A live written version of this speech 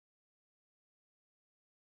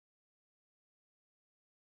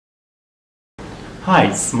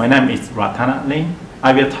Hi, my name is Rattanak Leng.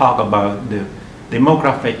 I will talk about the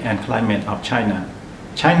demographic and climate of China.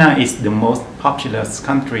 China is the most populous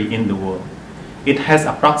country in the world. It has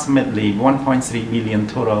approximately 1.3 billion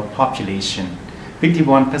total population.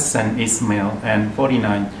 51% is male and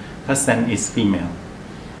 49% is female.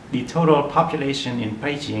 The total population in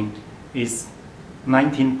Beijing is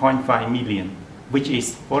 19.5 million, which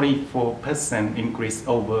is 44% increase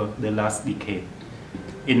over the last decade.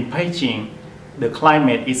 In Beijing, the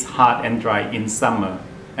climate is hot and dry in summer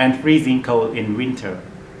and freezing cold in winter.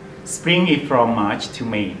 Spring is from March to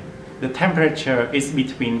May. The temperature is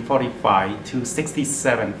between 45 to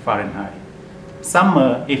 67 Fahrenheit.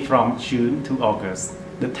 Summer is from June to August.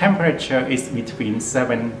 The temperature is between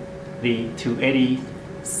 70 to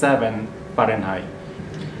 87 Fahrenheit.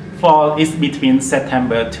 Fall is between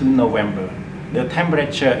September to November. The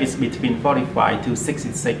temperature is between 45 to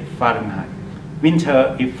 66 Fahrenheit.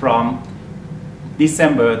 Winter is from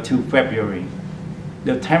December to February.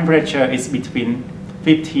 The temperature is between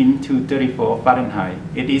 15 to 34 Fahrenheit.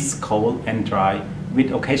 It is cold and dry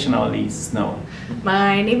with occasionally snow.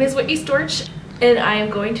 My name is Whitney Storch, and I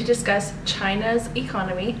am going to discuss China's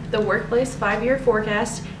economy, the workplace 5-year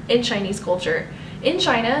forecast, and Chinese culture. In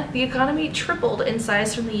China, the economy tripled in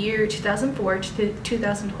size from the year 2004 to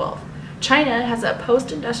 2012. China has a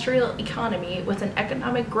post-industrial economy with an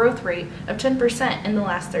economic growth rate of 10% in the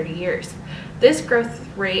last 30 years. This growth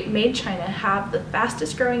rate made China have the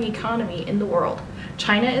fastest growing economy in the world.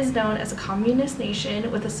 China is known as a communist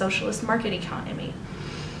nation with a socialist market economy.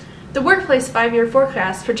 The workplace 5-year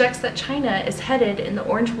forecast projects that China is headed in the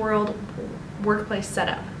Orange World workplace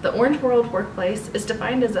setup. The Orange World workplace is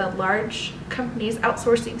defined as a large companies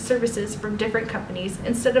outsourcing services from different companies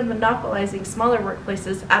instead of monopolizing smaller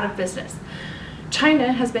workplaces out of business.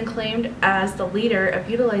 China has been claimed as the leader of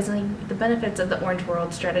utilizing the benefits of the Orange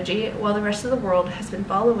World strategy, while the rest of the world has been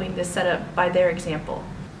following this setup by their example.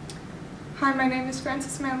 Hi, my name is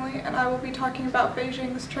Frances Manley, and I will be talking about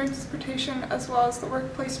Beijing's transportation as well as the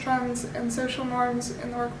workplace trends and social norms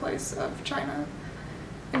in the workplace of China.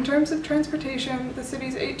 In terms of transportation, the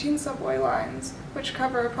city's 18 subway lines, which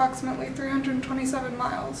cover approximately 327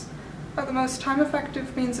 miles, are the most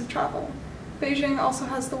time-effective means of travel. Beijing also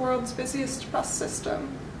has the world's busiest bus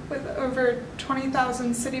system, with over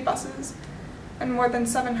 20,000 city buses and more than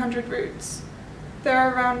 700 routes. There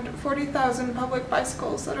are around 40,000 public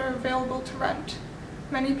bicycles that are available to rent.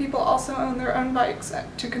 Many people also own their own bikes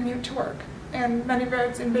to commute to work, and many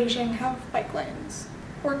roads in Beijing have bike lanes.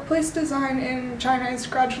 Workplace design in China is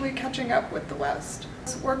gradually catching up with the West.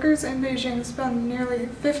 Workers in Beijing spend nearly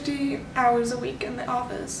 50 hours a week in the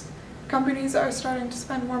office. Companies are starting to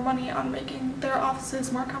spend more money on making their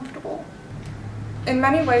offices more comfortable. In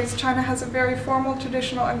many ways, China has a very formal,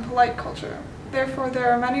 traditional, and polite culture. Therefore,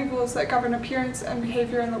 there are many rules that govern appearance and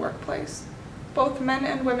behavior in the workplace. Both men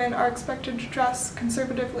and women are expected to dress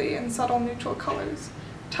conservatively in subtle neutral colors.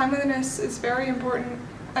 Timeliness is very important,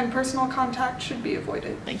 and personal contact should be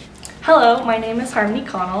avoided. Hello, my name is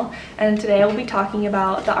Connell, and today I will be talking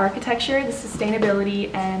about the architecture, the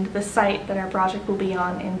sustainability, and the site that our project will be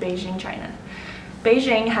on in Beijing, China.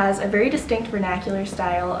 Beijing has a very distinct vernacular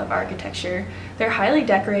style of architecture. They're highly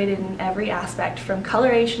decorated in every aspect, from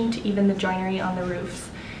coloration to even the joinery on the roofs.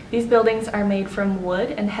 These buildings are made from wood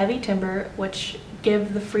and heavy timber, which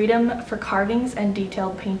give the freedom for carvings and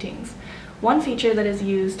detailed paintings. One feature that is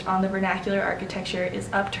used on the vernacular architecture is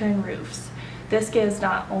upturned roofs. This gives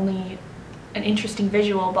not only an interesting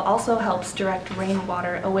visual, but also helps direct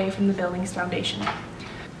rainwater away from the building's foundation.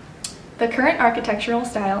 The current architectural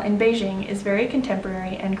style in Beijing is very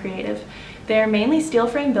contemporary and creative. They are mainly steel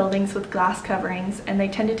frame buildings with glass coverings, and they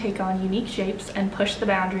tend to take on unique shapes and push the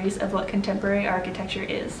boundaries of what contemporary architecture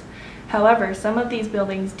is. However, some of these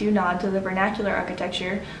buildings do nod to the vernacular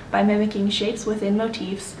architecture by mimicking shapes within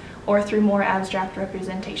motifs or through more abstract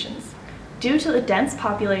representations. Due to the dense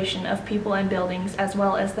population of people and buildings, as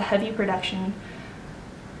well as the heavy production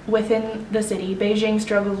within the city, Beijing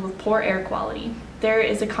struggles with poor air quality. There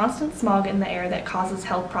is a constant smog in the air that causes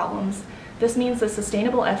health problems. This means that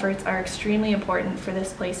sustainable efforts are extremely important for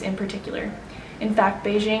this place in particular. In fact,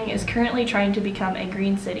 Beijing is currently trying to become a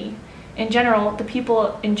green city. In general, the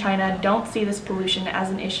people in China don't see this pollution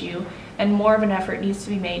as an issue, and more of an effort needs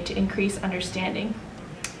to be made to increase understanding.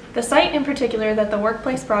 The site in particular that the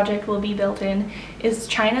workplace project will be built in is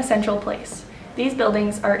China Central Place. These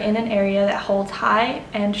buildings are in an area that holds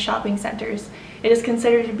high-end shopping centers. It is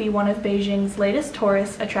considered to be one of Beijing's latest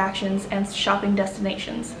tourist attractions and shopping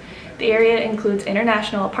destinations. The area includes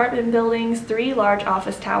international apartment buildings, 3 large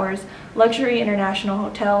office towers, luxury international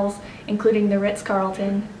hotels, including the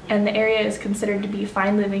Ritz-Carlton, and the area is considered to be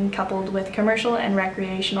fine living coupled with commercial and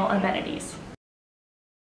recreational amenities.